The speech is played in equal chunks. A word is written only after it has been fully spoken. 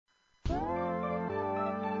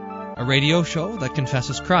a radio show that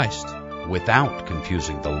confesses Christ without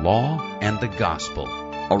confusing the law and the gospel.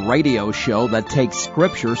 A radio show that takes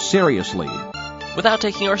Scripture seriously without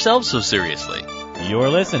taking ourselves so seriously. You're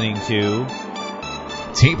listening to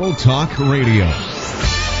Table Talk Radio.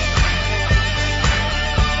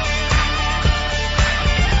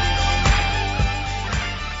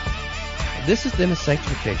 This is then a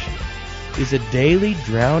sanctification, is a daily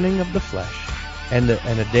drowning of the flesh and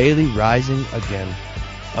a daily rising again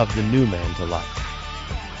of the new man to life.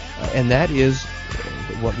 And that is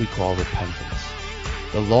what we call repentance.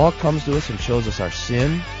 The law comes to us and shows us our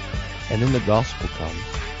sin, and then the gospel comes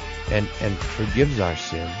and forgives our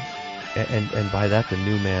sins, and by that the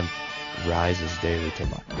new man rises daily to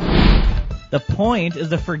life. The point is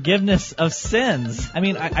the forgiveness of sins. I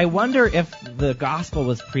mean, I wonder if the gospel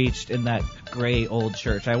was preached in that gray old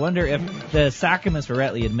church. I wonder if the sacraments were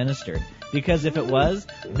rightly administered. Because if it was,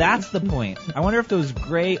 that's the point. I wonder if those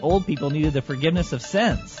gray old people needed the forgiveness of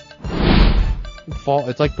sins.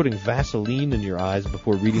 It's like putting Vaseline in your eyes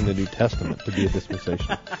before reading the New Testament to be a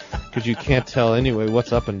dispensation. Because you can't tell anyway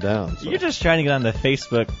what's up and down. So. You're just trying to get on the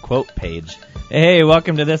Facebook quote page. Hey,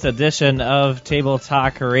 welcome to this edition of Table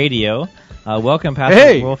Talk Radio. Welcome,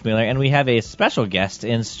 Pastor Wolfmueller, and we have a special guest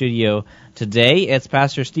in studio today. It's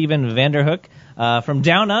Pastor Stephen Vanderhoek from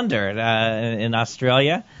Down Under in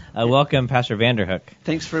Australia. Welcome, Pastor Vanderhoek.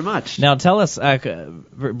 Thanks very much. Now, tell us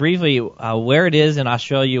briefly where it is in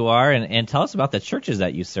Australia you are, and tell us about the churches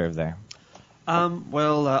that you serve there. I'm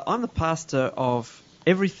the pastor of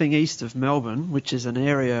everything east of Melbourne, which is an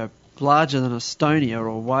area larger than Estonia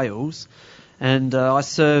or Wales, and I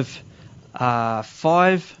serve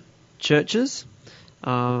 5 churches,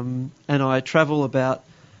 and I travel about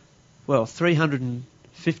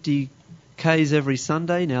 350 k's every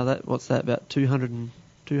Sunday. Now about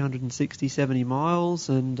 260, 70 miles,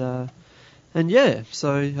 and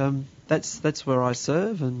that's where I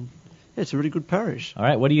serve, and it's a really good parish. All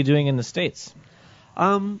right, what are you doing in the States?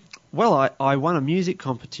 I won a music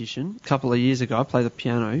competition a couple of years ago. I play the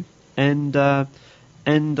piano, and I'm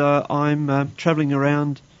traveling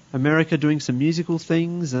around America doing some musical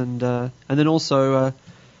things, and then also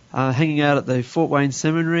hanging out at the Fort Wayne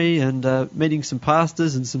Seminary and meeting some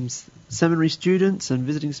pastors and some seminary students and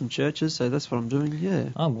visiting some churches. So that's what I'm doing. Yeah.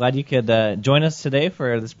 Oh, I'm glad you could join us today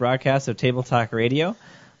for this broadcast of Table Talk Radio.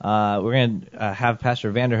 We're going to have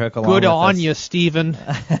Pastor Vanderhoek along with us. Good on you, Stephen.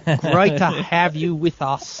 Great to have you with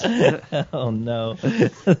us. Oh, no.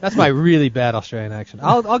 That's my really bad Australian accent.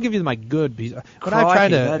 I'll give you my good piece. But I try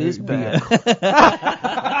to. That is bad.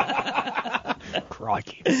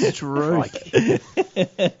 Crikey. True.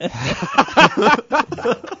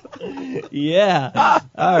 Yeah.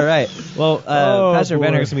 All right. Well, Pastor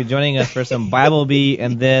Vanderhoek is going to be joining us for some Bible Bee,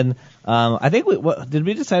 and then I think did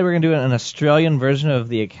we decide we're going to do an Australian version of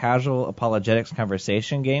the Casual Apologetics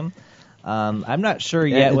Conversation game? I'm not sure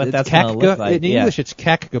yet what that's going to look like. In English, it's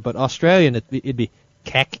kakka, but Australian, it'd be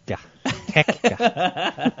kakka. Kakka.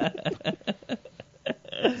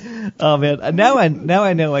 Oh man! Now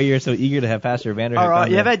I know why you're so eager to have Pastor Vanderhoek. All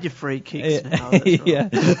right, you've had your free kicks now. That's right. Yeah.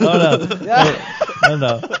 Oh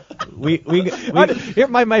no. Here,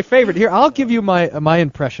 my favorite. Here, I'll give you my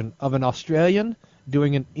impression of an Australian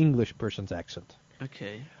doing an English person's accent.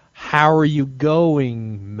 Okay. How are you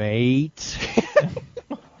going, mate?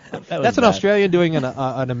 That's an Australian doing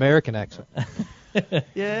an American accent.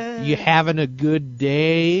 Yeah. You having a good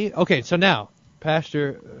day? Okay, so now,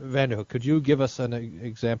 Pastor Vanderhoek, could you give us an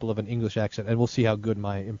example of an English accent, and we'll see how good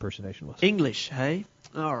my impersonation was. English, hey?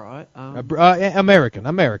 All right. American.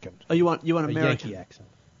 Oh, you want American? Yankee accent.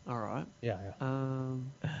 All right. Yeah.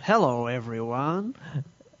 Hello, everyone.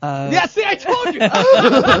 Yeah, see, I told you.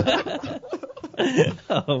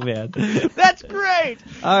 Oh, man. That's great.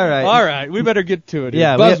 All right. We better get to it.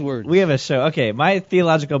 Yeah, buzzwords. We have a show. Okay, my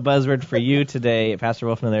theological buzzword for you today, Pastor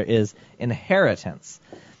Wolfmueller, is inheritance.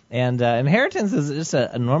 And inheritance is just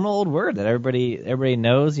a normal old word that everybody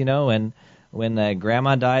knows, and when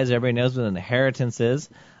grandma dies, everybody knows what an inheritance is.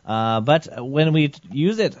 But when we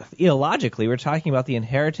use it theologically, we're talking about the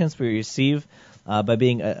inheritance we receive by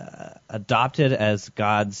being adopted as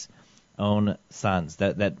God's own sons.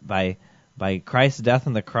 That by Christ's death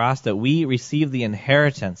on the cross, that we receive the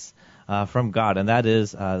inheritance from God, and that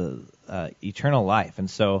is eternal life. And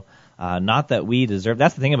so, not that we deserve.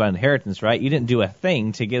 That's the thing about inheritance, right? You didn't do a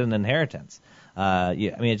thing to get an inheritance.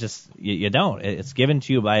 You don't. It's given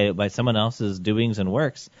to you by someone else's doings and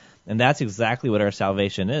works, and that's exactly what our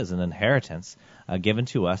salvation is, an inheritance given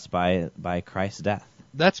to us by Christ's death.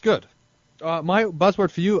 That's good. My buzzword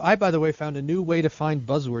for you, I, by the way, found a new way to find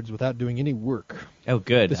buzzwords without doing any work. Oh,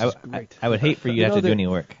 good. This is great. I would hate for you to have to do any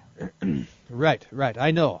work. Right.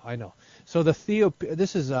 I know. So this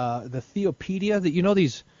is the Theopedia.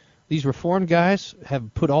 That these Reformed guys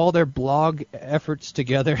have put all their blog efforts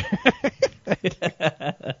together.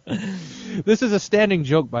 This is a standing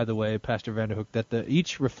joke, by the way, Pastor Vanderhook, that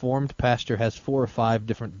each Reformed pastor has 4 or 5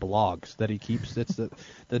 different blogs that he keeps. It's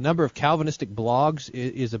the number of Calvinistic blogs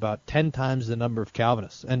is about 10 times the number of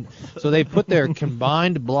Calvinists. And so they put their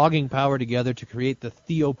combined blogging power together to create the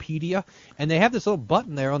Theopedia. And they have this little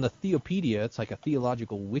button there on the Theopedia. It's like a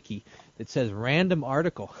theological wiki that says random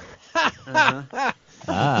article.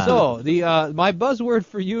 So my buzzword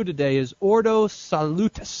for you today is Ordo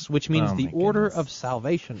Salutis, which means the order of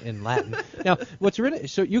salvation in Latin. Now, what's written,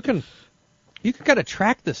 so you can kind of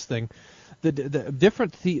track this thing. The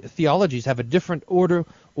different theologies have a different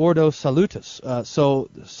Ordo Salutis. So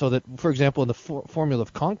that, for example, in the Formula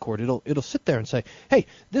of Concord, it'll sit there and say, hey,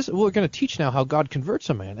 we're going to teach now how God converts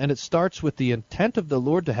a man, and it starts with the intent of the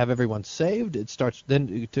Lord to have everyone saved. It starts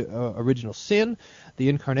then to original sin, the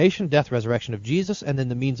incarnation, death, resurrection of Jesus, and then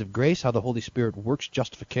the means of grace, how the Holy Spirit works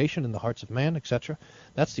justification in the hearts of man, etc.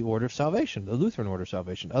 That's the order of salvation, the Lutheran order of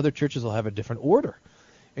salvation. Other churches will have a different order,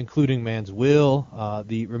 including man's will.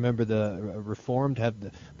 Remember the Reformed have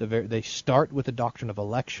they start with the doctrine of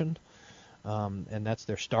election, and that's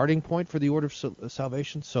their starting point for the order of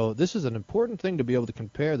salvation. So this is an important thing to be able to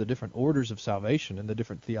compare the different orders of salvation and the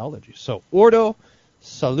different theologies. So Ordo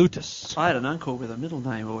Salutis. I had an uncle with a middle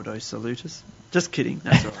name, Ordo Salutis. Just kidding.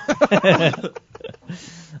 That's all right.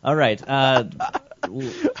 All right.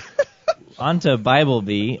 On to Bible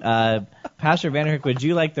Bee. Pastor Vanderhook, would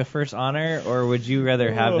you like the first honor, or would you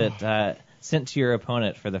rather have it sent to your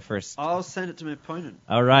opponent for the first? I'll send it to my opponent.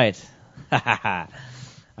 All right. Are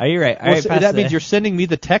you right? All Well, right, so that means you're sending me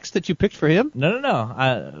the text that you picked for him?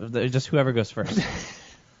 No. Just whoever goes first.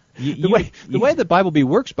 The way the Bible Bee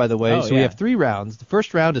works, by the way, we have 3 rounds. The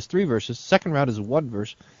first round is 3 verses. Second round is 1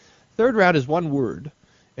 verse. Third round is 1 word.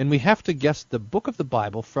 And we have to guess the book of the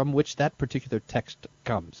Bible from which that particular text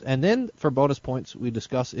comes. And then, for bonus points, we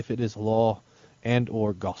discuss if it is law and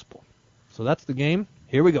or gospel. So that's the game.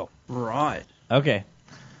 Here we go. Right. Okay.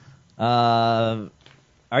 Are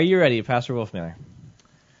you ready, Pastor Wolfmiller?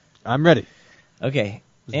 I'm ready. Okay.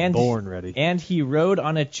 Born ready. And he rode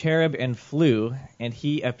on a cherub and flew, and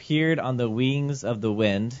he appeared on the wings of the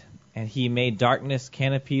wind, and he made darkness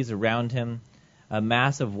canopies around him, a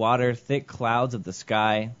mass of water, thick clouds of the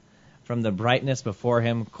sky. From the brightness before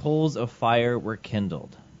him, coals of fire were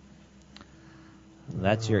kindled.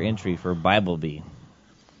 That's your entry for Bible Bee.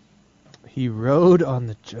 He rode on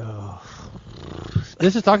the...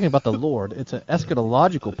 This is talking about the Lord. It's an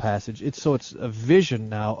eschatological passage. It's a vision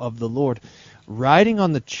now of the Lord riding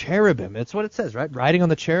on the cherubim. That's what it says, right? Riding on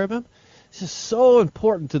the cherubim. This is so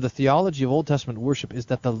important to the theology of Old Testament worship, is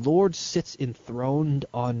that the Lord sits enthroned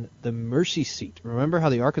on the mercy seat. Remember how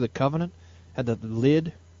the Ark of the Covenant had the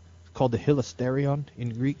lid called the hilasterion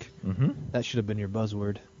in Greek? Mm-hmm. That should have been your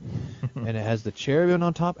buzzword. And it has the cherubim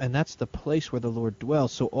on top, and that's the place where the Lord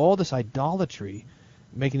dwells. So all this idolatry,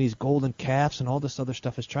 making these golden calves and all this other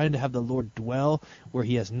stuff, is trying to have the Lord dwell where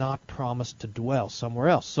he has not promised to dwell, somewhere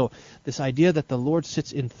else. So this idea that the Lord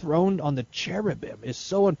sits enthroned on the cherubim is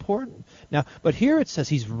so important. Now, but here it says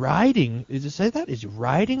he's riding. Does it say that? Is he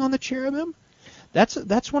riding on the cherubim?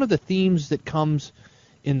 That's one of the themes that comes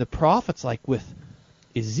in the prophets, like with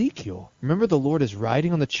Ezekiel. Remember, the Lord is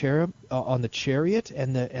riding on the cherub, on the chariot,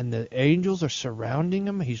 and the angels are surrounding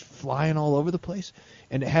him. He's flying all over the place,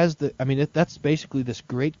 and it has that's basically this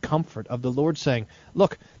great comfort of the Lord saying,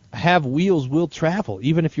 "Look, have wheels will travel.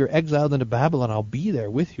 Even if you're exiled into Babylon, I'll be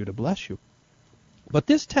there with you to bless you." But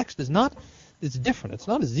this text is not. It's different. It's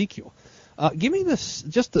not Ezekiel. Give me this,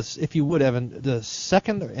 if you would, Evan, the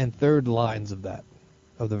second and third lines of the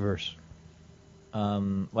verse.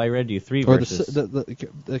 Well, I read you 3 or verses.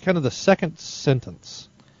 The kind of the second sentence.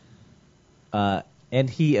 And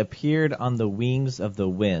he appeared on the wings of the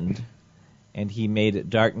wind, and he made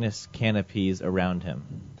darkness canopies around him.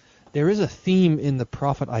 There is a theme in the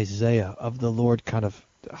prophet Isaiah of the Lord kind of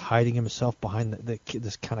hiding himself behind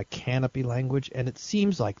this kind of canopy language, and it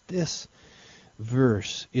seems like this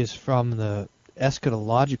verse is from the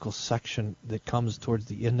eschatological section that comes towards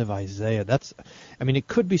the end of Isaiah. It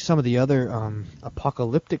could be some of the other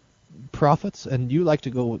apocalyptic prophets, and you like to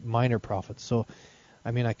go with minor prophets. So,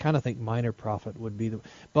 I kind of think minor prophet would be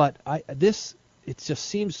but it just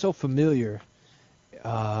seems so familiar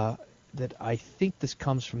that I think this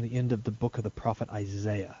comes from the end of the book of the prophet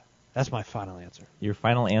Isaiah. That's my final answer. Your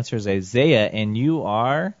final answer is Isaiah, and you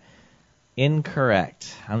are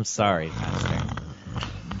incorrect. I'm sorry, Pastor.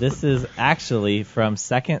 This is actually from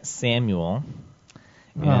 2 Samuel,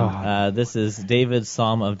 And this is David's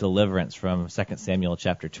Psalm of Deliverance from 2 Samuel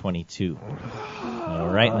chapter 22.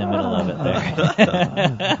 Right in the middle of it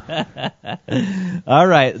there. All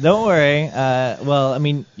right, don't worry. Well, I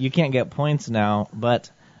mean, you can't get points now, but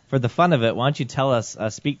for the fun of it, why don't you tell us,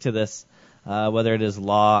 speak to this, whether it is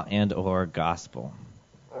law and or gospel.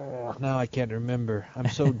 Now I can't remember. I'm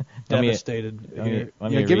so devastated.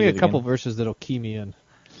 Give me a couple verses that'll key me in.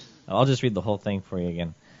 I'll just read the whole thing for you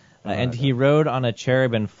again. And he rode on a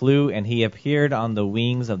cherub and flew, and he appeared on the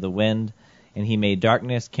wings of the wind, and he made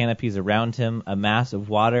darkness, canopies around him, a mass of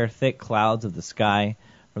water, thick clouds of the sky.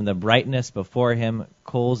 From the brightness before him,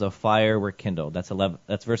 coals of fire were kindled.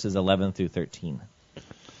 That's verses 11 through 13.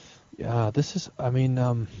 Yeah, this is, I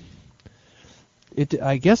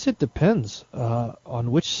guess it depends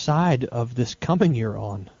on which side of this coming you're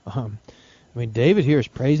on. David here is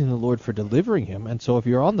praising the Lord for delivering him, and so if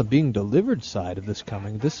you're on the being delivered side of this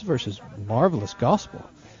coming, this verse is marvelous gospel.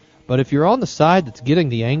 But if you're on the side that's getting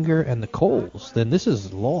the anger and the coals, then this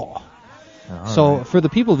is law. So for the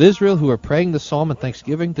people of Israel who are praying the psalm in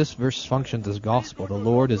thanksgiving, this verse functions as gospel. The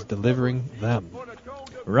Lord is delivering them.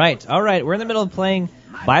 Right. All right. We're in the middle of playing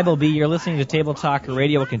Bible Bee. You're listening to Table Talk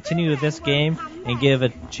Radio. We'll continue with this game and give a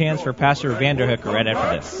chance for Pastor Vanderhook right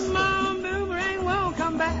after this. Mom, boomerang won't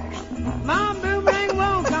come back. Mom, boomerang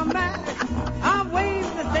won't come back. I've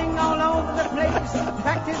waved the thing all over the place.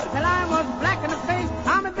 Practiced till I was black in the face.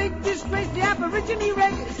 I'm a big disgrace, the Aborigine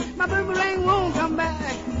race. My boomerang won't come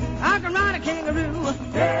back. I can ride a kangaroo.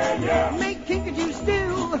 Yeah, yeah. Make kinkajou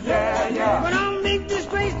stew. Yeah, yeah. But I'm a big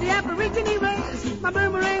disgrace, the Aborigine race. My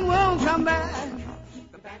boomerang won't come back.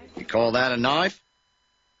 You call that a knife?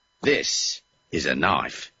 This is a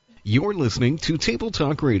knife. You're listening to Table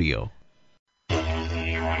Talk Radio.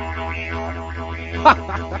 Jump,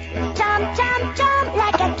 jump, jump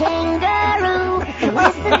like a kangaroo.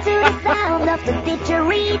 Listen to the sound of the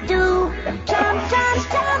didgeridoo. Jump,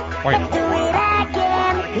 jump, jump, let's do it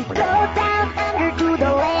again. We go down under to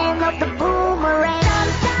the land of the boomerang.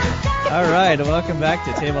 All right, welcome back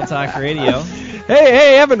to Table Talk Radio.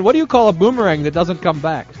 Hey, Evan, what do you call a boomerang that doesn't come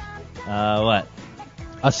back? What?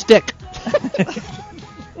 A stick.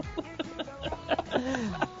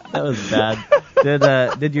 That was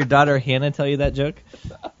bad. Did your daughter Hannah tell you that joke?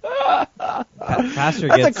 Pastor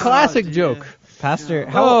That's gets a classic joke. Pastor,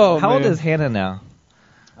 how old is Hannah now?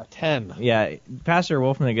 10. Yeah, Pastor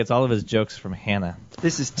Wolfman gets all of his jokes from Hannah.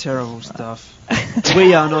 This is terrible stuff.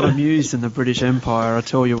 We are not amused in the British Empire, I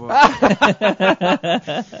tell you what.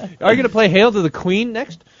 Are you going to play Hail to the Queen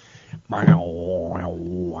next? All right.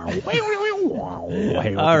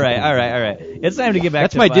 It's time to get back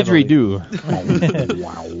That's to my Bible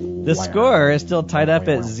didgeridoo. The score is still tied up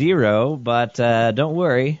at 0, but don't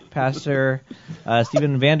worry. Pastor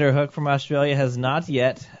Stephen Vanderhook from Australia has not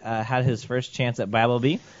yet had his first chance at Bible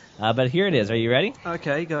Bee. But here it is. Are you ready?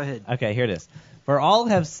 Okay, go ahead. Okay, here it is. For all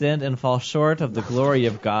have sinned and fall short of the glory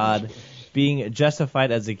of God, being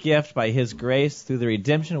justified as a gift by his grace through the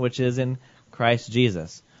redemption which is in Christ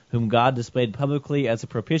Jesus, whom God displayed publicly as a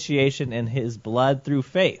propitiation in his blood through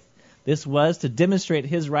faith. This was to demonstrate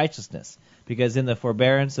his righteousness, because in the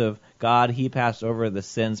forbearance of God he passed over the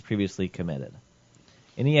sins previously committed.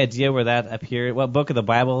 Any idea where that appeared? What book of the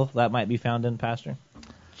Bible that might be found in, Pastor?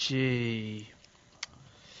 Gee.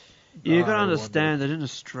 You've got to understand that in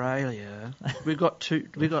Australia we've got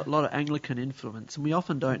a lot of Anglican influence, and we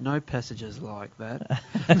often don't know passages like that.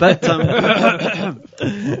 But yeah,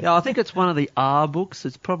 I think it's one of the R books.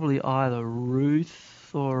 It's probably either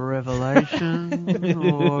Ruth or Revelation,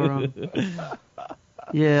 or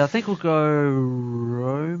yeah, I think we'll go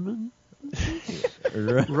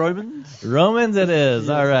Romans. Romans it is.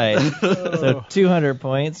 All right. So 200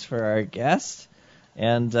 points for our guest.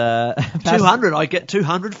 And 200, I get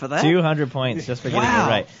 200 for that. 200 points just for getting it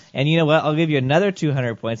right. And you know what? I'll give you another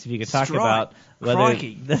 200 points if you could talk about whether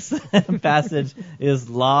this passage is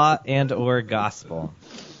law and or gospel.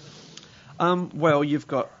 Well, you've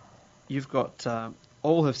got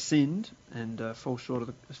all have sinned and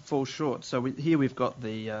fall short. So here we've got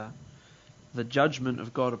the judgment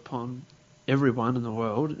of God upon everyone in the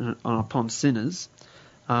world and upon sinners,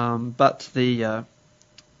 but the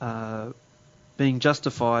being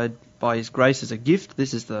justified by his grace as a gift.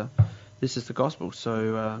 This is the gospel.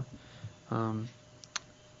 So,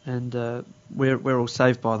 we're all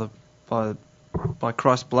saved by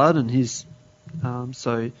Christ's blood and his.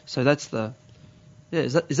 So that's the. Yeah,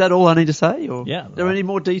 is that all I need to say? Or yeah. Is there any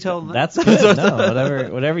more detail than that? That's good. No,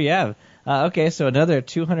 whatever you have. Okay, so another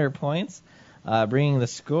 200 points, bringing the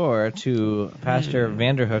score to Pastor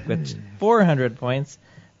Vanderhook with 400 points.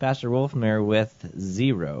 Pastor Wolfmer with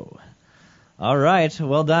 0. All right,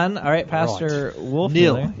 well done. All right, Pastor Wolf.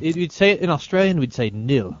 Nil. We'd say it in Australian, we'd say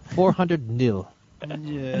nil. 400 nil.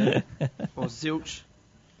 Yeah. Or zilch.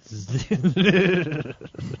 This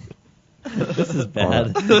is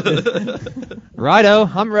bad. Righto,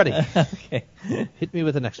 I'm ready. Okay. Hit me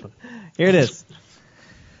with the next one. Here it is.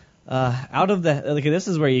 This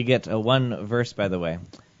is where you get one verse, by the way.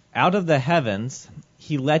 Out of the heavens,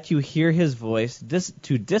 he let you hear his voice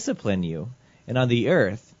to discipline you, and on the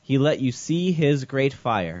earth, he let you see his great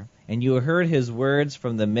fire, and you heard his words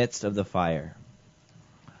from the midst of the fire.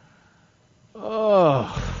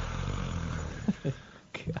 Oh.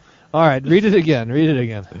 All right, read it again.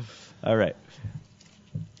 All right.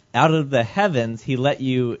 Out of the heavens, he let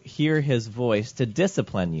you hear his voice to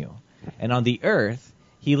discipline you, and on the earth,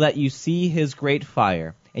 he let you see his great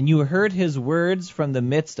fire, and you heard his words from the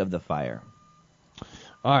midst of the fire.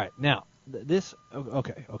 All right, now, this...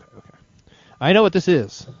 Okay. I know what this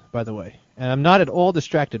is, by the way, and I'm not at all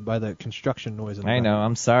distracted by the construction noise in the background. I know.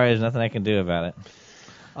 I'm sorry. There's nothing I can do about it.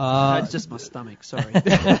 It's just my stomach, sorry.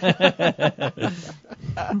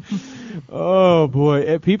 Oh,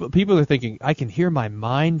 boy. People are thinking, I can hear my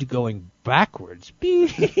mind going backwards.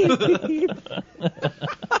 Beep.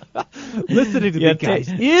 Listening to the guys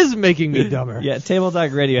is making me dumber. Yeah, Table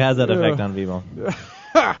Talk Radio has that effect on people.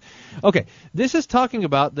 Okay, this is talking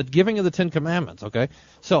about the giving of the Ten Commandments, okay?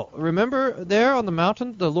 So, remember there on the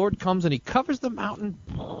mountain, the Lord comes and he covers the mountain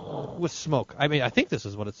with smoke. I mean, I think this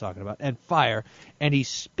is what it's talking about, and fire, and he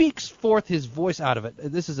speaks forth his voice out of it.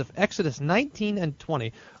 This is of Exodus 19 and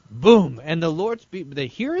 20. Boom! And the Lord they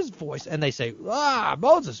hear his voice, and they say,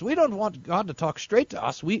 Moses, we don't want God to talk straight to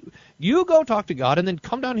us. You go talk to God, and then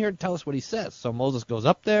come down here and tell us what he says. So Moses goes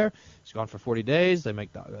up there. He's gone for 40 days. They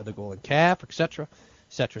make the golden calf, etc.,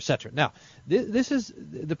 etc., etc. Now, this is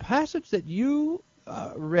the passage that you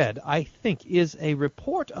read, I think, is a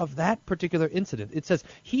report of that particular incident. It says,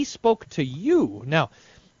 he spoke to you. Now,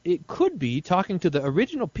 it could be talking to the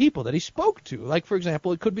original people that he spoke to. Like, for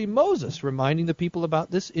example, it could be Moses reminding the people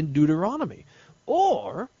about this in Deuteronomy.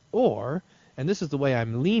 Or, and this is the way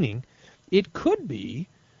I'm leaning, it could be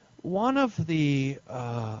one of the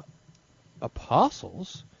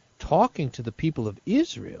apostles talking to the people of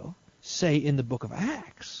Israel, say in the book of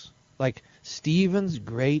Acts, like Stephen's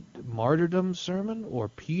great martyrdom sermon, or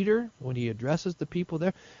Peter when he addresses the people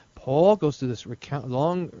there. Paul goes through this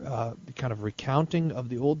long kind of recounting of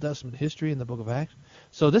the Old Testament history in the book of Acts.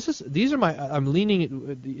 So I'm leaning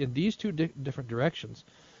in these two different directions.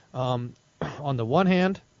 On the one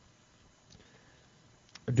hand,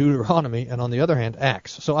 Deuteronomy, and on the other hand,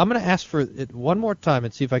 Acts. So I'm going to ask for it one more time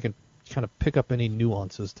and see if I can kind of pick up any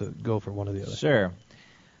nuances to go for one or the other. Sure.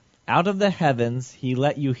 Out of the heavens he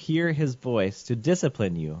let you hear his voice to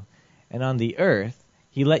discipline you, and on the earth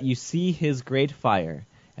he let you see his great fire,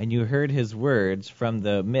 and you heard his words from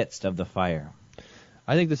the midst of the fire.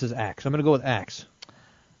 I think this is Acts. I'm going to go with Acts.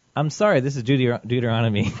 I'm sorry, this is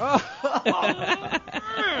Deuteronomy.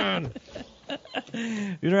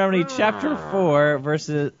 Deuteronomy chapter 4, verse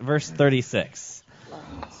 36.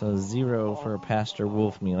 So 0 for Pastor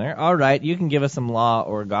Wolfmueller. All right, you can give us some law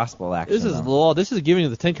or gospel action. This is law. This is giving you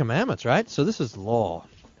the Ten Commandments, right? So this is law.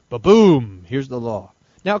 Ba-boom! Here's the law.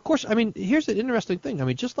 Now, of course, I mean, here's an interesting thing. I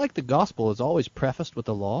mean, just like the gospel is always prefaced with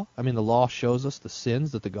the law, I mean, the law shows us the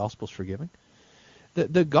sins that the gospel's forgiving.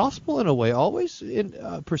 The gospel, in a way, always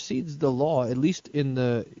precedes the law, at least in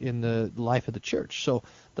the life of the church. So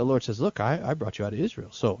the Lord says, look, I brought you out of Israel,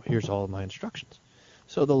 so here's all of my instructions.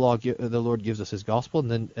 So the Lord gives us his gospel,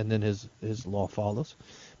 and then his law follows.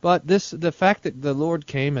 But the fact that the Lord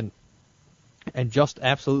came and just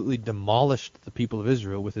absolutely demolished the people of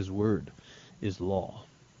Israel with his word is law.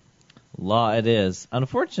 Law it is.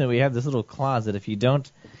 Unfortunately, we have this little clause that if you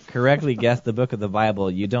don't correctly guess the book of the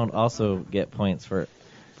Bible, you don't also get points for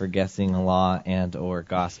guessing law and or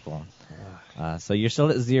gospel. So you're still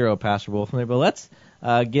at 0, Pastor Wolfmueller. But let's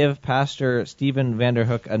give Pastor Stephen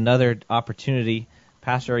Vanderhook another opportunity.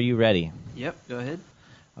 Pastor, are you ready? Yep, go ahead.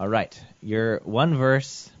 All right. Your one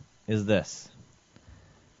verse is this.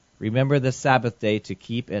 Remember the Sabbath day to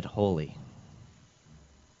keep it holy.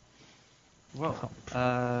 Well,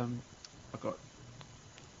 I've got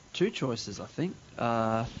two choices, I think.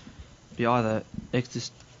 Be either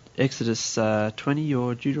Exodus 20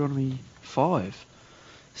 or Deuteronomy 5.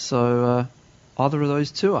 So either of those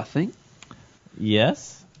two, I think.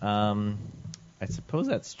 Yes. I suppose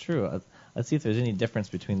that's true. Let's see if there's any difference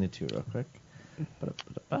between the two real quick.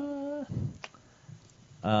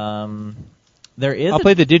 There is. I'll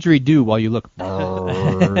play the didgeridoo while you look.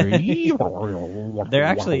 There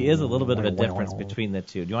actually is a little bit of a difference between the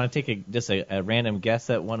two. Do you want to take just a random guess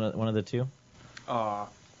at one of the two?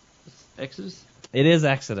 Exodus? It is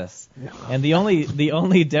Exodus. And the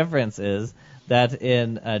only difference is that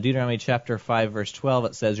in Deuteronomy chapter 5, verse 12,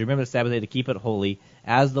 it says, "Remember the Sabbath day to keep it holy,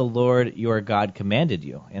 as the Lord your God commanded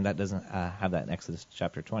you." And that doesn't have that in Exodus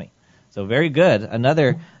chapter 20. So very good.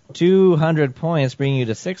 Another 200 points, bringing you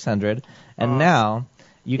to 600. And now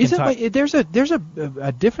you can talk. There's a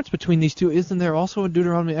difference between these two. Isn't there also in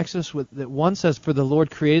Deuteronomy Exodus that one says, "For the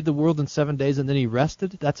Lord created the world in 7 days and then he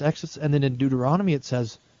rested"? That's Exodus. And then in Deuteronomy it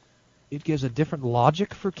says, it gives a different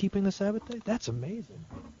logic for keeping the Sabbath day? That's amazing.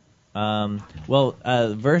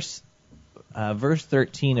 Verse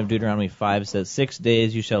 13 of Deuteronomy 5 says, 6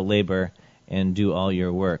 days you shall labor and do all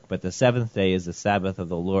your work, but the seventh day is the Sabbath of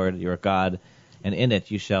the Lord your God, and in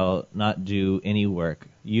it you shall not do any work,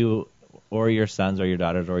 you or your sons or your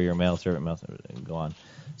daughters or your male servant, and go on.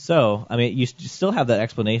 So, I mean, you still have that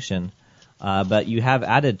explanation, but you have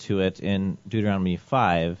added to it in Deuteronomy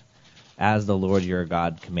 5, as the Lord your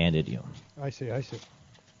God commanded you. I see.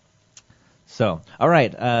 So, all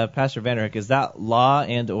right, Pastor Vanderhoek, is that law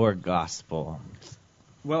and or gospel?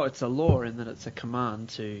 Well, it's a law in that it's a command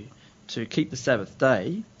to keep the Sabbath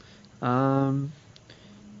day. And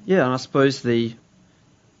I suppose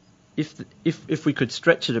if we could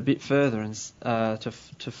stretch it a bit further and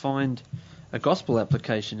to find a gospel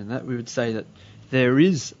application in that, we would say that there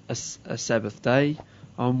is a Sabbath day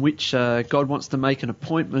on which God wants to make an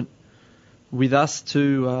appointment with us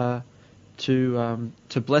to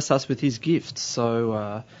bless us with His gifts.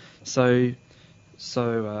 So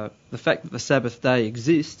the fact that the Sabbath day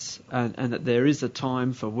exists and that there is a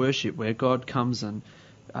time for worship where God comes and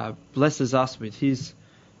blesses us with His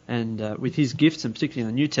gifts, and particularly in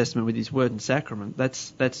the New Testament with His Word and Sacrament,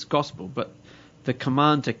 that's gospel. But the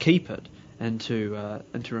command to keep it and to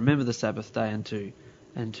remember the Sabbath day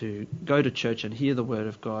and to go to church and hear the Word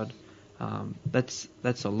of God, that's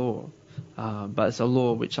a law. But it's a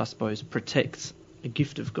law which I suppose protects a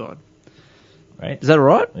gift of God. Right? Is that all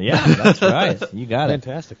right? Yeah, that's right. You got it.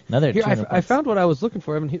 Fantastic. Another. Here, I found what I was looking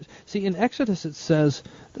for. See, in Exodus it says,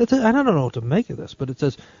 I don't know what to make of this, but it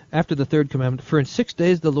says, after the third commandment, "For in 6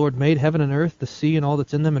 days the Lord made heaven and earth, the sea and all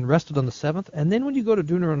that's in them, and rested on the seventh." And then when you go to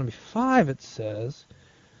Deuteronomy 5, it says,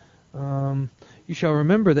 "You shall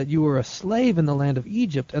remember that you were a slave in the land of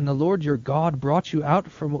Egypt, and the Lord your God brought you out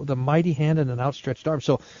from the mighty hand and an outstretched arm."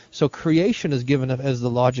 So creation is given as the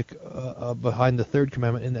logic behind the third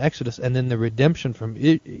commandment in the Exodus, and then the redemption from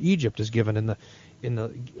Egypt is given in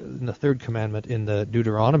the third commandment in the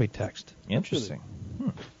Deuteronomy text. Interesting.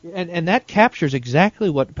 And that captures exactly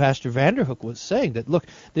what Pastor Vanderhoek was saying. That look,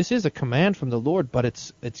 this is a command from the Lord, but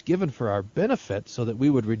it's given for our benefit, so that we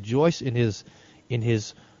would rejoice in His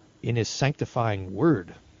sanctifying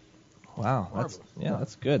word. Wow,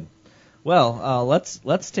 that's good. Well,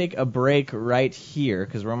 let's take a break right here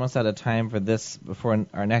because we're almost out of time for this before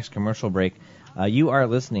our next commercial break. You are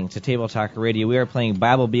listening to Table Talk Radio. We are playing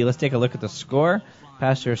Bible Bee. Let's take a look at the score.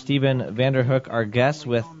 Pastor Stephen Vanderhoek, our guest,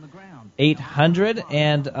 with 800,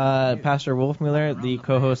 and Pastor Wolfmueller, the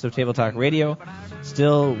co-host of Table Talk Radio,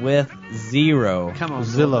 still with 0. Come on,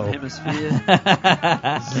 Zillow. Hemisphere.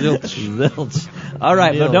 Zilch. All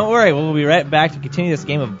right, but don't worry. We'll be right back to continue this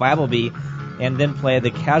game of Bible Bee and then play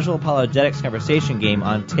the Casual Apologetics Conversation game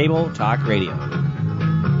on Table Talk Radio.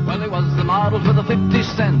 Well, it was the model for the 50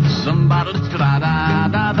 cents.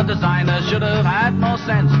 Da-da-da-da-da. The designer should have had more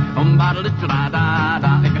sense.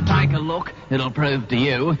 Da-da-da-da-da. If you take a look, it'll prove to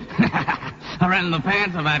you. I ran the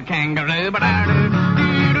pants of that kangaroo.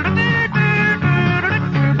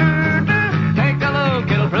 Take a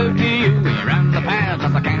look, it'll prove to you. I ran the pants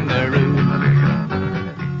of the kangaroo.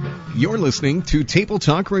 You're listening to Table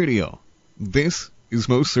Talk Radio. This is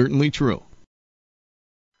most certainly true.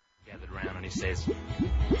 Gathered round and he says,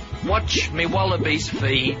 "Watch me wallabies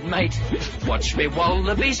feed, mate. Watch me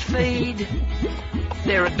wallabies feed.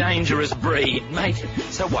 They're a dangerous breed, mate.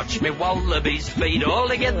 So watch me wallabies feed. All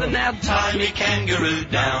together now. Tie me kangaroo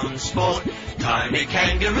down, sport. Tie me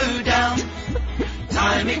kangaroo down.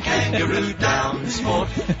 Tie me kangaroo down, sport.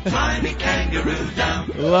 Tie me kangaroo down."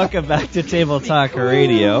 Welcome back to Table Talk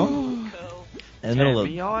Radio. In the middle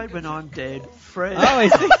Tan me eye when I'm dead, Fred. Oh, I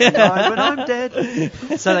see. Tan me eye when I'm dead.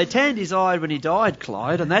 So they tanned his eye when he died,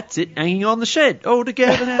 Clyde, and that's it, hanging on the shed. All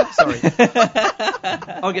together now. Sorry.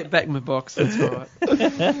 I'll get back in my box, that's all right.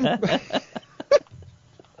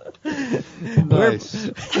 Nice.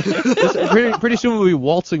 pretty soon we'll be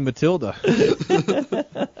waltzing Matilda.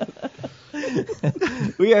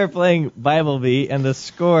 We are playing Bible Bee, and the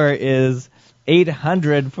score is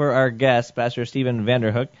 800 for our guest, Pastor Stephen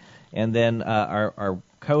Vanderhoek. And then our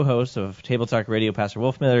co-host of Table Talk Radio, Pastor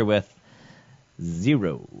Wolfmueller, with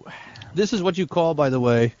 0. This is what you call, by the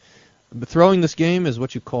way, But throwing this game is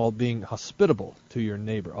what you call being hospitable to your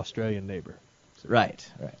neighbor, Australian neighbor. Right.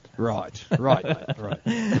 Right. All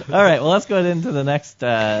right. Well, let's go into the next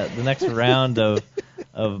round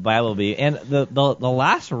of Bible Bee, and the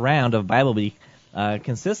last round of Bible Bee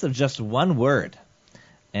consists of just one word,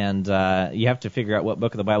 and you have to figure out what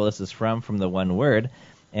book of the Bible this is from the one word.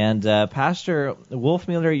 And Pastor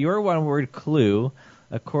Wolfmueller, your one-word clue,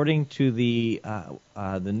 according to the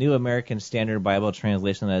New American Standard Bible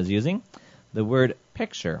translation that I was using, the word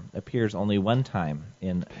picture appears only one time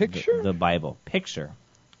in the Bible. Picture.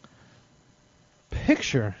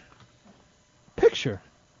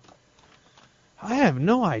 I have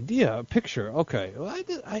no idea. Picture. Okay.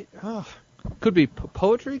 Well, could be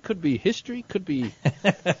poetry. Could be history. Could be.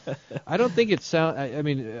 I don't think it sounds.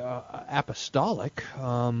 Apostolic.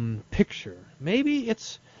 Picture. Maybe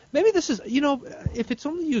this is. If it's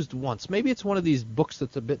only used once, maybe it's one of these books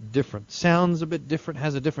that's a bit different. Sounds a bit different.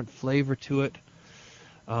 Has a different flavor to it.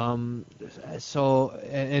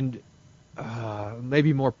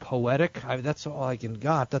 Maybe more poetic. That's all I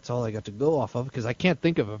got. That's all I got to go off of because I can't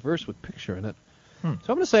think of a verse with picture in it. So I'm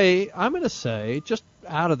going to say, just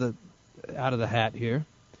out of the hat here,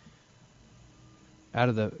 out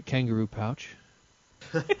of the kangaroo pouch,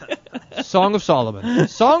 Song of Solomon.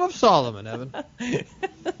 Song of Solomon, Evan.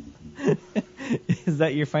 Is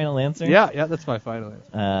that your final answer? Yeah, that's my final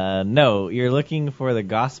answer. No, you're looking for the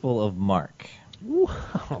Gospel of Mark. Oh,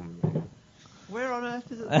 man. Where on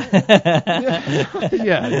earth is it?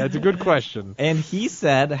 Yeah, it's a good question. And he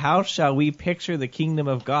said, "How shall we picture the kingdom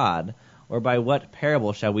of God, or by what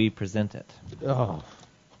parable shall we present it?" Oh,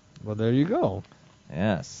 well, there you go.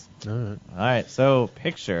 Yes. All right. So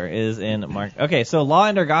picture is in Mark. Okay, so law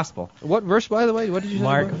and or gospel. What verse, by the way? What did you say?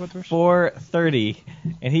 Mark 4:30,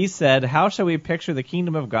 and he said, "How shall we picture the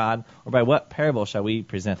kingdom of God, or by what parable shall we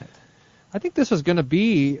present it?" I think this is going to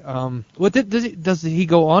be. Does he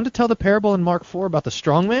go on to tell the parable in Mark 4 about the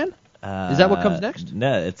strong man? Is that what comes next?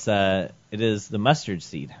 No, it is the mustard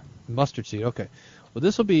seed. Mustard seed. Okay. Well,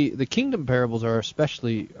 this will be the kingdom parables are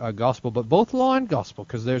especially gospel, but both law and gospel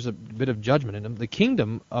because there's a bit of judgment in them. The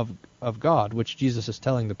kingdom of God, which Jesus is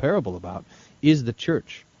telling the parable about, is the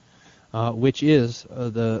church, which is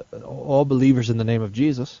all believers in the name of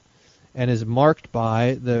Jesus. And is marked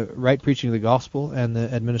by the right preaching of the gospel and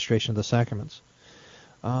the administration of the sacraments.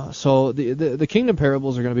 So the kingdom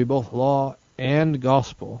parables are going to be both law and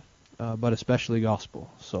gospel, but especially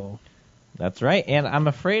gospel. So that's right. And I'm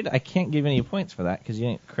afraid I can't give any points for that because you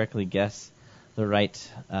didn't correctly guess the right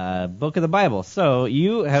book of the Bible. So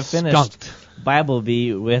you have finished Bible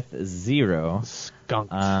Bee with 0.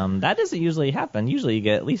 Skunked. That doesn't usually happen. Usually you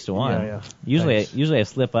get at least 1. Yeah. Usually I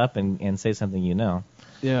slip up and say something you know.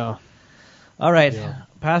 Yeah. All right,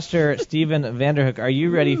 Pastor Stephen Vanderhook, are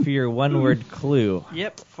you ready for your one-word clue?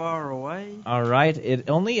 Yep, far away. All right,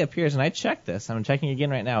 it only appears, and I checked this, I'm checking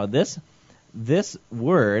again right now, this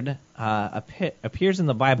word appears in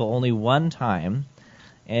the Bible only one time,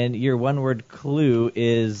 and your one-word clue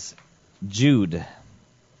is Jude.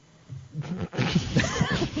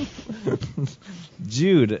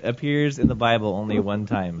 Jude appears in the Bible only one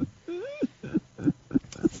time.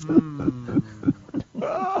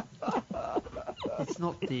 It's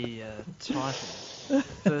not the title.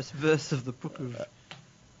 First verse of the book of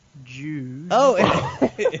Jude. Oh,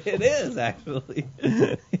 it is, actually.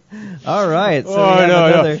 All right.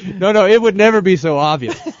 So No, it would never be so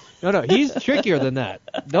obvious. No, he's trickier than that.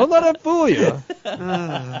 Don't let him fool you.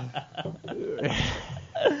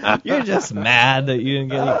 You're just mad that you didn't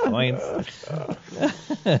get any points.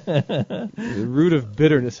 The root of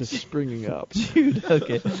bitterness is springing up. Dude,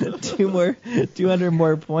 okay. 200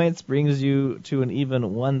 more points brings you to an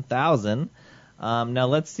even 1,000. Now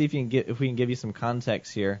let's see if we can give you some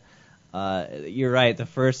context here. You're right. The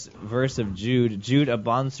first verse of Jude, a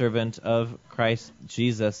bondservant of Christ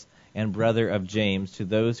Jesus and brother of James, to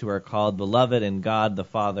those who are called beloved in God the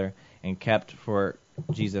Father and kept for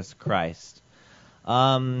Jesus Christ.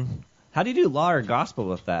 How do you do law or gospel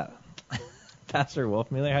with that? Pastor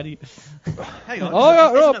Wolfmueller, how do you... Hang on.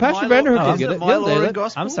 Oh, Pastor Vanderhook can get it. My law and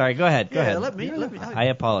gospel? I'm sorry, go ahead. Let me. I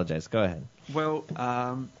apologize. Go ahead. Well,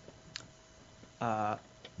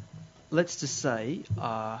 let's just say,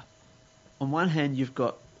 on one hand, you've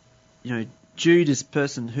got, Jude is a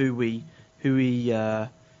person who we, his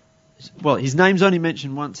name's only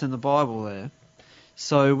mentioned once in the Bible there,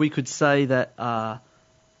 so we could say that,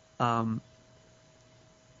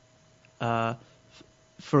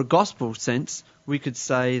 for a gospel sense, we could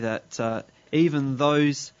say that even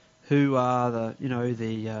those who are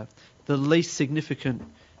the least significant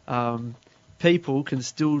people can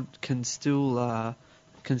still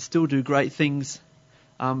do great things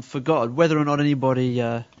for God, whether or not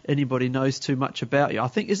anybody knows too much about you. I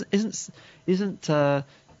think is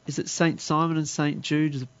it Saint Simon and Saint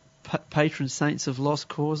Jude, the patron saints of lost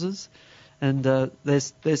causes? And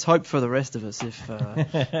there's hope for the rest of us if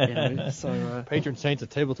patron saints of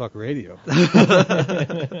Table Talk Radio.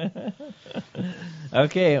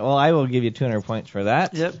 Okay, well, I will give you 200 points for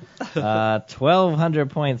that. Yep. 1,200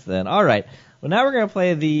 points then. All right. Well, now we're going to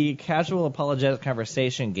play the casual apologetic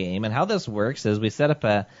conversation game, and how this works is we set up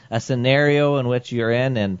a scenario in which you're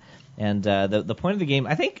in, and the point of the game.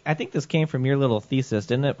 I think this came from your little thesis,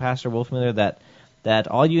 didn't it, Pastor Wolfmuller? That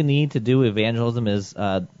all you need to do evangelism is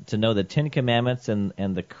to know the Ten Commandments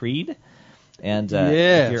and the Creed. And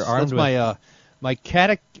if you're armed that's my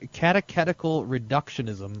catechetical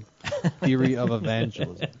reductionism theory of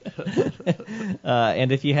evangelism.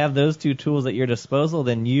 And if you have those two tools at your disposal,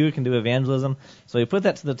 then you can do evangelism. So we put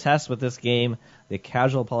that to the test with this game, the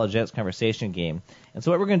Casual Apologetics Conversation game. And so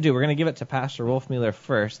what we're going to do, we're going to give it to Pastor Wolfmuller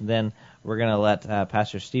first, and then we're going to let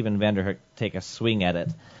Pastor Stephen Vanderhook take a swing at it.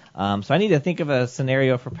 So I need to think of a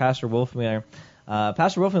scenario for Pastor Wolfmuller.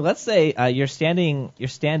 Pastor Wolfmuller, let's say you're standing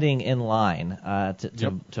in line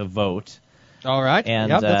to vote. All right.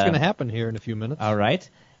 And that's going to happen here in a few minutes. All right.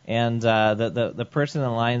 And the person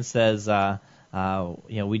in line says,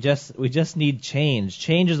 we just need change.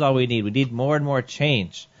 Change is all we need. We need more and more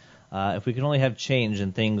change. If we could only have change,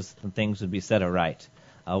 then things would be set right.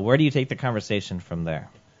 Where do you take the conversation from there?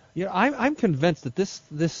 Yeah, I'm convinced that this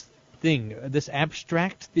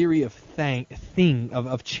abstract theory of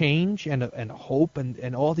of change and hope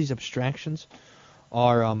and all these abstractions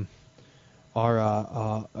are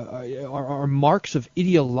marks of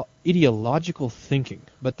ideological thinking.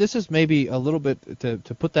 But this is maybe a little bit to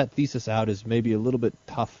put that thesis out is maybe a little bit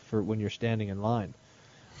tough for when you're standing in line.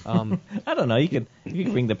 I don't know. You could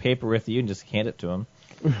bring the paper with you and just hand it to him.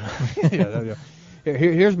 Yeah.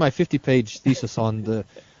 Here's my 50-page thesis on the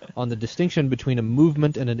distinction between a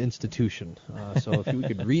movement and an institution. So if you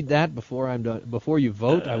could read that before I'm done, before you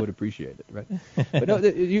vote, I would appreciate it. Right? But no,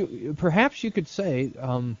 perhaps you could say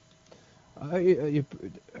to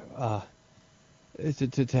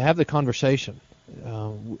have the conversation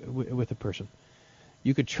with a person.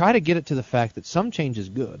 You could try to get it to the fact that some change is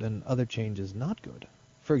good and other change is not good.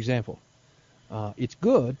 For example, it's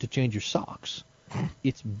good to change your socks.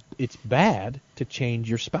 It's bad to change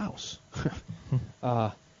your spouse.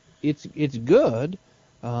 It's good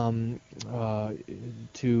to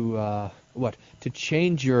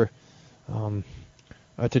change your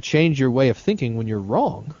way of thinking when you're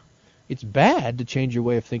wrong. It's bad to change your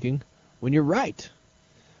way of thinking when you're right.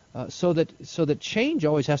 So that change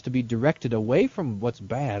always has to be directed away from what's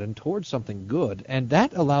bad and towards something good, and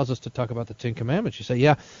that allows us to talk about the Ten Commandments. You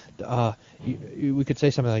say, we could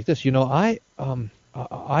say something like this. I'm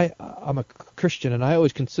a Christian, and I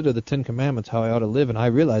always consider the Ten Commandments how I ought to live, and I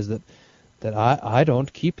realize that I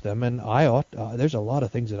don't keep them, and there's a lot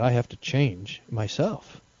of things that I have to change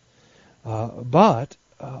myself. But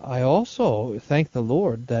I also thank the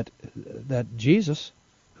Lord that Jesus,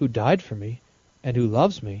 who died for me and who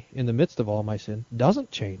loves me in the midst of all my sin, doesn't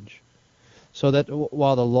change. So that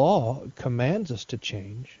while the law commands us to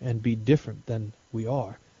change and be different than we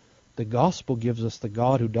are, the gospel gives us the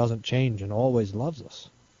God who doesn't change and always loves us.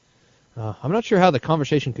 I'm not sure how the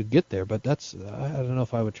conversation could get there, but I don't know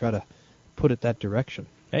if I would try to put it that direction.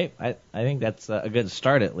 Hey, I think that's a good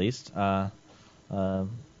start at least.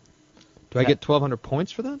 Do I get 1,200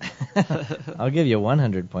 points for that? I'll give you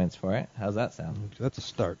 100 points for it. How's that sound? That's a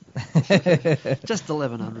start. Just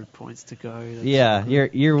 1,100 points to go. Yeah,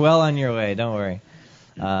 you're well on your way. Don't worry.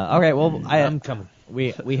 All right. Well, I'm coming.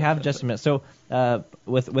 We have just a minute. So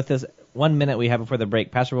with this 1 minute we have before the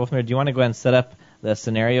break, Pastor Wolfmuller, do you want to go ahead and set up the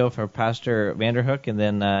scenario for Pastor Vanderhook, and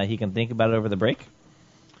then he can think about it over the break?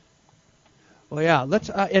 Well, yeah. Let's.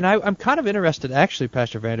 And I'm kind of interested, actually,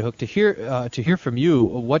 Pastor Vanderhook, to hear from you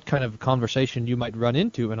what kind of conversation you might run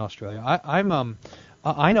into in Australia. I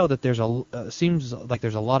know that seems like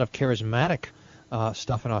there's a lot of charismatic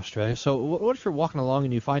stuff in Australia. So what if you're walking along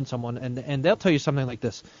and you find someone and they'll tell you something like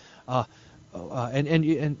this, and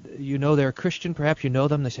you know they're a Christian, perhaps you know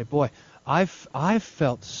them. They say, "Boy, I've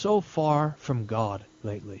felt so far from God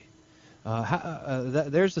lately."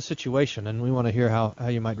 There's the situation, and we want to hear how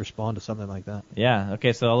you might respond to something like that. Yeah,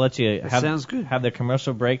 okay, so I'll let you sounds good. Have the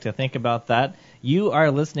commercial break to think about that. You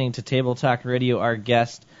are listening to Table Talk Radio. Our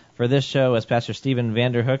guest for this show is Pastor Stephen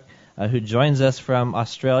Vanderhook, who joins us from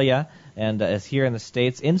Australia and is here in the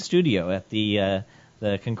States in studio at the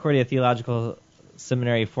Concordia Theological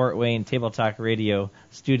Seminary Fort Wayne Table Talk Radio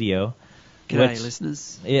studio. G'day,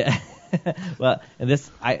 listeners. Yeah. Well, and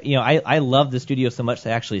this, I love the studio so much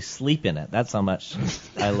that I actually sleep in it. That's how much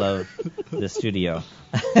I love the studio.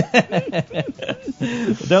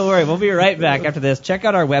 Don't worry, we'll be right back after this. Check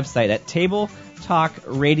out our website at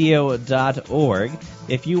tabletalkradio.org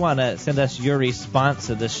if you want to send us your response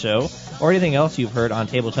to this show or anything else you've heard on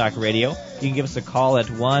Table Talk Radio. You can give us a call at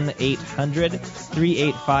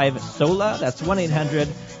 1-800-385-SOLA. That's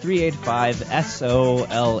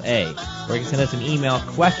 1-800-385-SOLA. Or you can send us an email,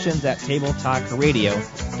 questions at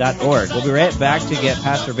tabletalkradio.org. We'll be right back to get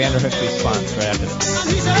Pastor Vanderhook's response right after this.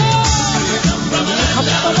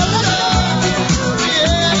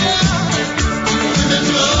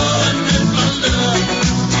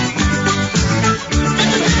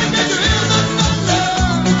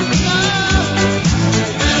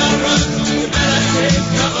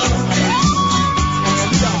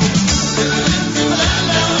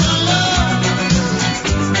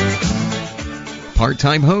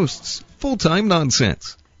 Part-time hosts, full-time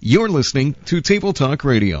nonsense. You're listening to Table Talk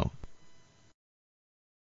Radio.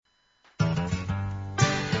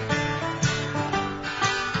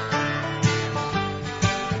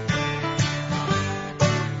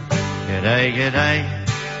 G'day, g'day,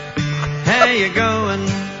 how you going?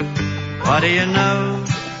 What do you know?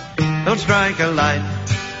 Don't strike a light.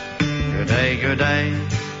 G'day, g'day,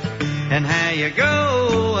 and how you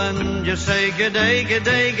going? Just say g'day,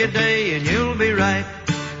 g'day, g'day, and you'll be right.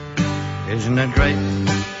 Isn't it great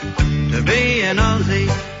to be an Aussie,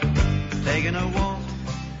 taking a walk?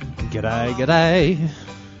 G'day, g'day.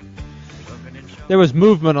 There was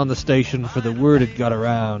movement on the station, for the word had got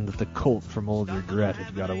around that the colt from Old Regret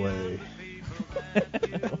had got away.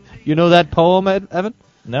 You know that poem, Evan?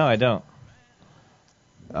 No, I don't.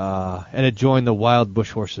 And it joined the wild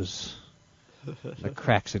bush horses. The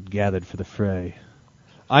cracks had gathered for the fray.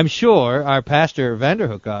 I'm sure our pastor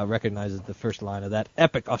Vanderhook recognizes the first line of that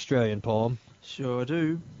epic Australian poem. Sure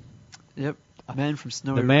do. Yep. Man from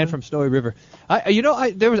Snowy River. The Man from Snowy River. I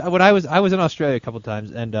was in Australia a couple of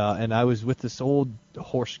times, and I was with this old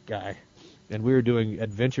horse guy, and we were doing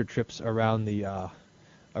adventure trips around the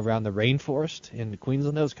rainforest in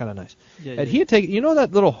Queensland. That was kind of nice. Yeah, and he had taken,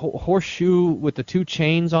 that little horseshoe with the two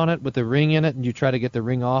chains on it with the ring in it, and you try to get the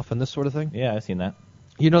ring off and this sort of thing? Yeah, I've seen that.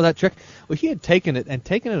 You know that trick? Well, he had taken it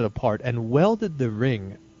apart and welded the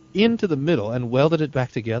ring into the middle and welded it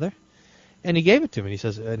back together. And he gave it to me. He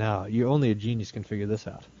says, now, you're only a genius can figure this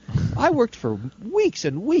out. I worked for weeks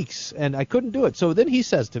and weeks, and I couldn't do it. So then he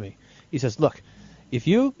says to me, look, if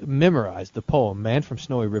you memorize the poem Man from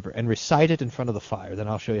Snowy River and recite it in front of the fire, then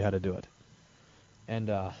I'll show you how to do it.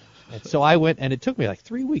 And so I went, and it took me like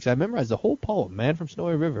 3 weeks. I memorized the whole poem, Man from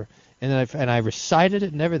Snowy River, and then I recited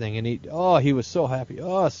it and everything. And he was so happy.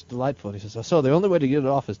 Oh, it's delightful. And he says, so the only way to get it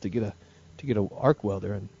off is to get a arc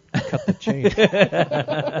welder and cut the chain.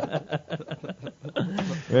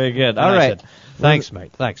 Very good. All right. Thanks,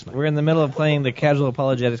 mate. We're in the middle of playing the Casual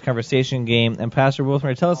Apologetics Conversation game, and Pastor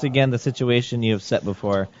Wolfmer, tell us again the situation you have set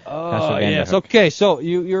before. Oh, yes. Okay, so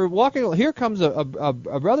you're walking. Here comes a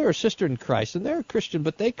brother or sister in Christ, and they're a Christian,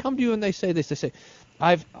 but they come to you and they say, and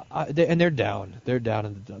they're down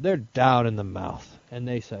in the mouth, and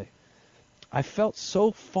they say, I felt so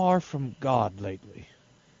far from God lately.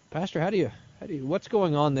 Pastor, how do you? What's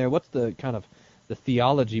going on there? What's the kind of the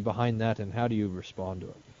theology behind that, and how do you respond to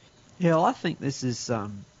it? Yeah, well, I think this is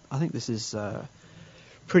a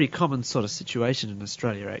pretty common sort of situation in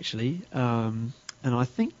Australia, actually, and I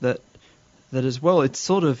think that as well, it's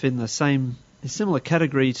sort of in a similar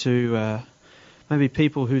category to maybe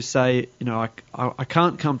people who say, I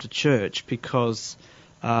can't come to church because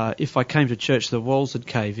if I came to church, the walls would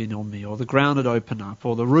cave in on me, or the ground would open up,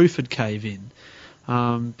 or the roof would cave in.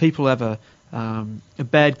 People have a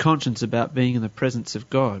bad conscience about being in the presence of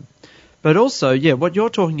God. But also, what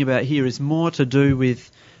you're talking about here is more to do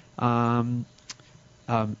with a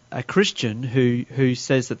Christian who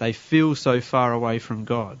says that they feel so far away from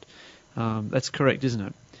God. That's correct, isn't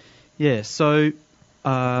it? Yeah, so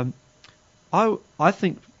I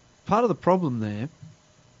think part of the problem there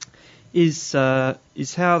is how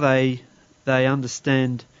they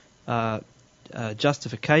understand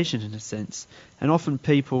justification in a sense. And often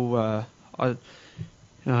people,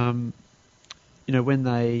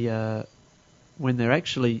 when they're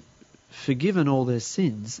actually forgiven all their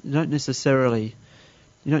sins, you don't necessarily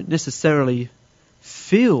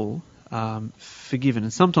feel forgiven.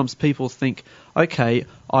 And sometimes people think, okay,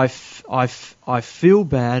 I feel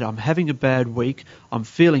bad. I'm having a bad week. I'm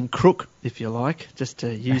feeling crook, if you like, just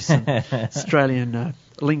to use some Australian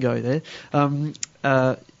lingo there. I'm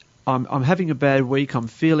having a bad week. I'm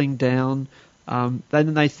feeling down.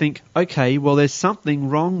 Then they think, okay, well, there's something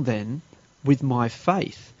wrong then with my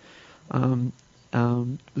faith.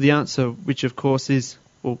 The answer, which of course is,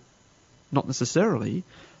 well, not necessarily.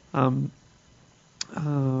 That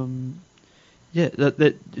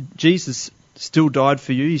Jesus still died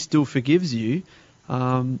for you. He still forgives you.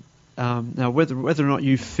 Now, whether or not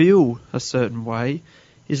you feel a certain way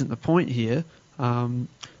isn't the point here.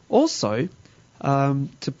 Also,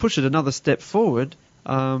 to push it another step forward,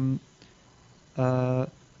 a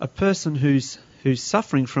person who's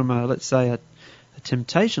suffering from let's say a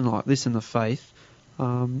temptation like this in the faith,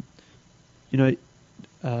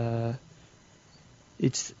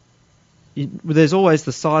 there's always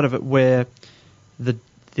the side of it where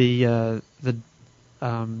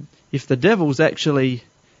if the devil's actually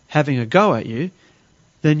having a go at you,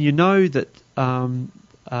 then you know that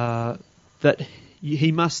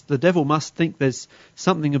the devil must think there's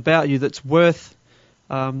something about you that's worth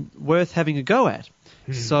having a go at.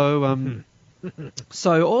 So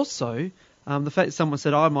also the fact that someone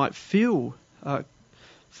said I might feel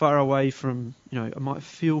far away from I might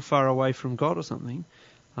feel far away from God or something.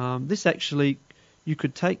 This actually, you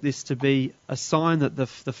could take this to be a sign that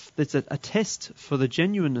it's a test for the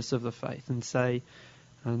genuineness of the faith, and say,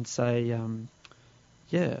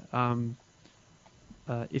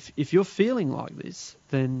 if you're feeling like this,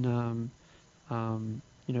 then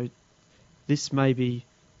this may be,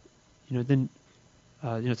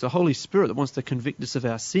 it's the Holy Spirit that wants to convict us of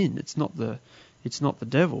our sin. It's not the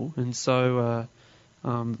devil, and so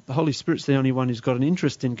the Holy Spirit's the only one who's got an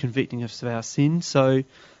interest in convicting us of our sin. So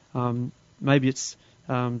maybe it's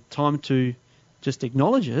time to just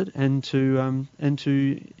acknowledge it and to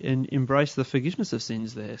embrace the forgiveness of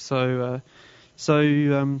sins there. So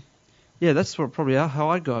that's probably how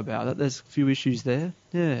I'd go about it. There's a few issues there.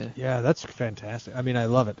 Yeah, that's fantastic. I mean, I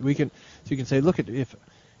love it. You can say, look,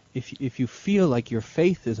 if you feel like your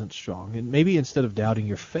faith isn't strong, and maybe instead of doubting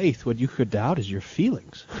your faith, what you could doubt is your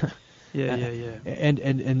feelings. Yeah.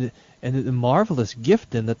 And the marvelous gift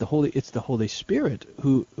then that it's the Holy Spirit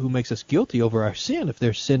who makes us guilty over our sin, if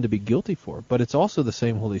there's sin to be guilty for. But it's also the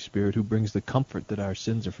same Holy Spirit who brings the comfort that our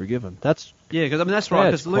sins are forgiven. That's right.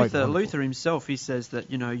 Because Luther himself, he says that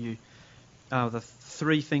the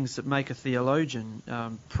three things that make a theologian: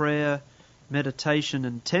 prayer, meditation,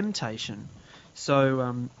 and temptation.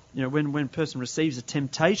 So when a person receives a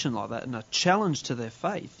temptation like that and a challenge to their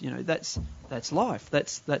faith, that's life.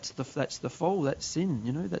 That's the fall. That's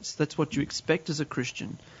sin. That's what you expect as a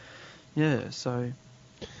Christian. Yeah. So.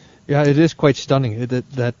 Yeah, it is quite stunning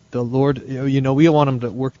that the Lord. We want Him to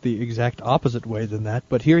work the exact opposite way than that,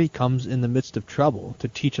 but here He comes in the midst of trouble to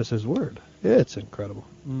teach us His Word. It's incredible.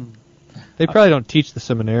 Mm. They probably don't teach the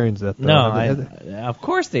seminarians that, though. No, of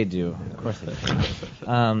course they do. Of course they do.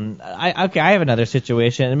 I have another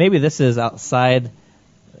situation, and maybe this is outside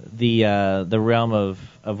the realm of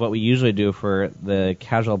what we usually do for the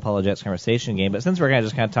casual apologetics conversation game. But since we're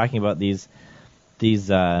just kind of talking about these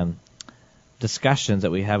discussions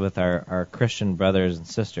that we have with our Christian brothers and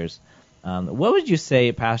sisters, what would you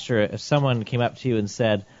say, Pastor, if someone came up to you and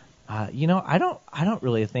said, I don't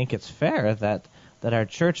really think it's fair that our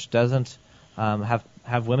church doesn't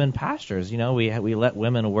have women pastors. We let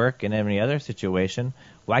women work in every other situation.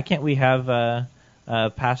 Why can't we have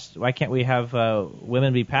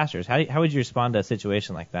women be pastors? How would you respond to a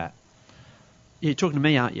situation like that? You're talking to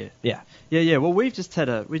me, aren't you? Yeah. Well, we just had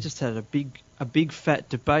a big fat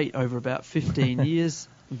debate over about 15 years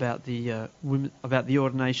about the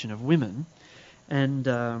ordination of women, and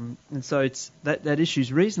so it's that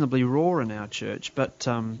issue's reasonably raw in our church, but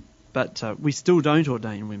we still don't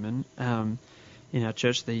ordain women in our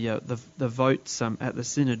church. The votes at the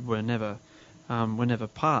synod were never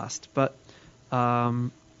passed. But I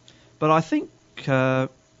think a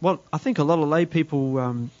lot of lay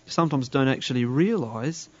people sometimes don't actually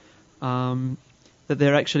realise that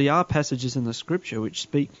there actually are passages in the Scripture which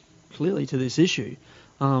speak clearly to this issue,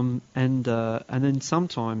 and then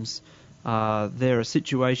sometimes there are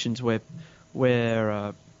situations where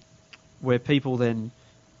people then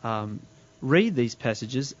read these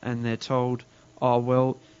passages and they're told, oh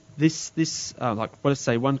well, this like let's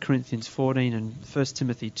say 1 Corinthians 14 and 1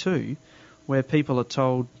 Timothy 2, where people are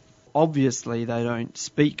told obviously they don't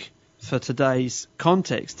speak for today's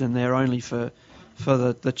context and they're only for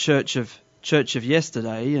the church of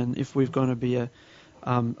yesterday, and if we're going to be a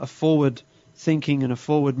forward thinking and a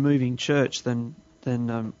forward moving church, then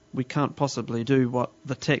we can't possibly do what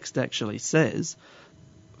the text actually says.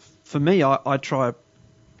 For me, I try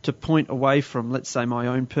to point away from, let's say, my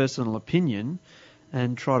own personal opinion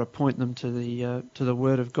and try to point them to the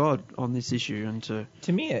Word of God on this issue. And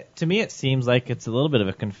to me it seems like it's a little bit of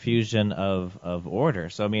a confusion of order.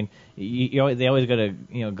 So I mean, they always go to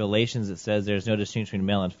Galatians that says there's no distinction between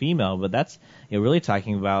male and female, but that's really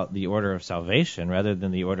talking about the order of salvation rather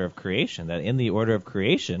than the order of creation. That in the order of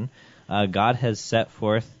creation, God has set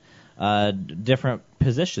forth different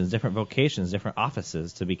positions, different vocations, different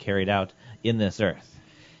offices to be carried out in this earth.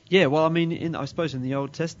 Yeah, well, I mean, I suppose in the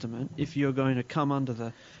Old Testament, if you're going to come under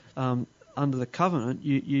the covenant,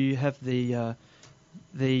 you have the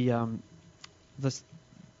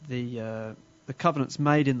covenants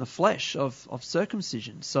made in the flesh of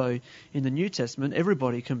circumcision. So in the New Testament,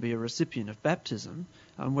 everybody can be a recipient of baptism,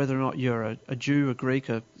 whether or not you're a Jew, a Greek,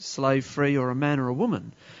 a slave free, or a man or a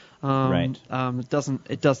woman. Right. It doesn't.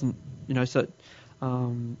 So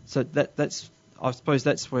that's I suppose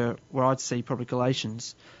that's where I'd see probably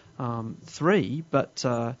Galatians 3, but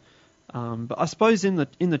I suppose in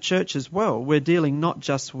the church as well, we're dealing not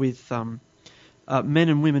just with men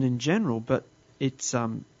and women in general, but it's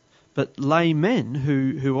but lay men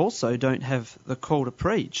who also don't have the call to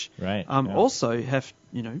preach, right? Also have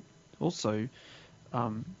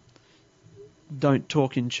don't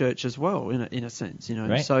talk in church as well in a sense,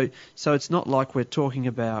 Right. So it's not like we're talking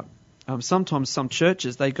about. Sometimes some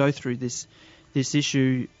churches they go through this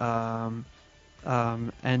issue.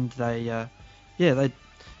 And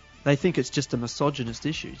they think it's just a misogynist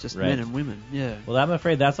issue, just right. men and women. Yeah. Well, I'm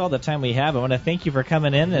afraid that's all the time we have. I want to thank you for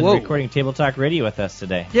coming in and recording Table Talk Radio with us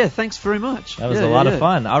today. Yeah, thanks very much. That was a lot of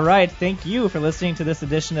fun. All right, thank you for listening to this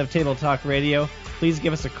edition of Table Talk Radio. Please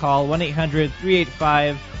give us a call,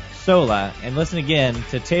 1-800-385-SOLA, and listen again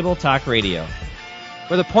to Table Talk Radio.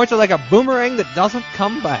 Where the points are like a boomerang that doesn't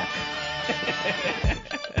come back.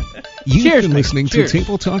 You've been listening to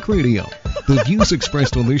Table Talk Radio. The views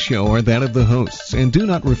expressed on this show are that of the hosts and do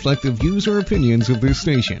not reflect the views or opinions of this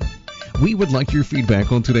station. We would like your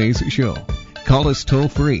feedback on today's show. Call us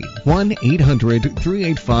toll-free,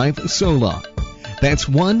 1-800-385-SOLA. That's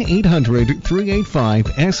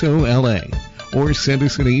 1-800-385-SOLA. Or send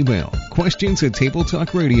us an email,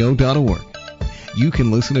 questions@tabletalkradio.org. You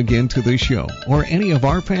can listen again to this show or any of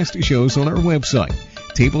our past shows on our website,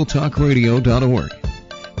 tabletalkradio.org.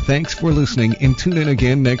 Thanks for listening and tune in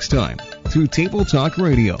again next time to Table Talk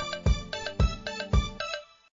Radio.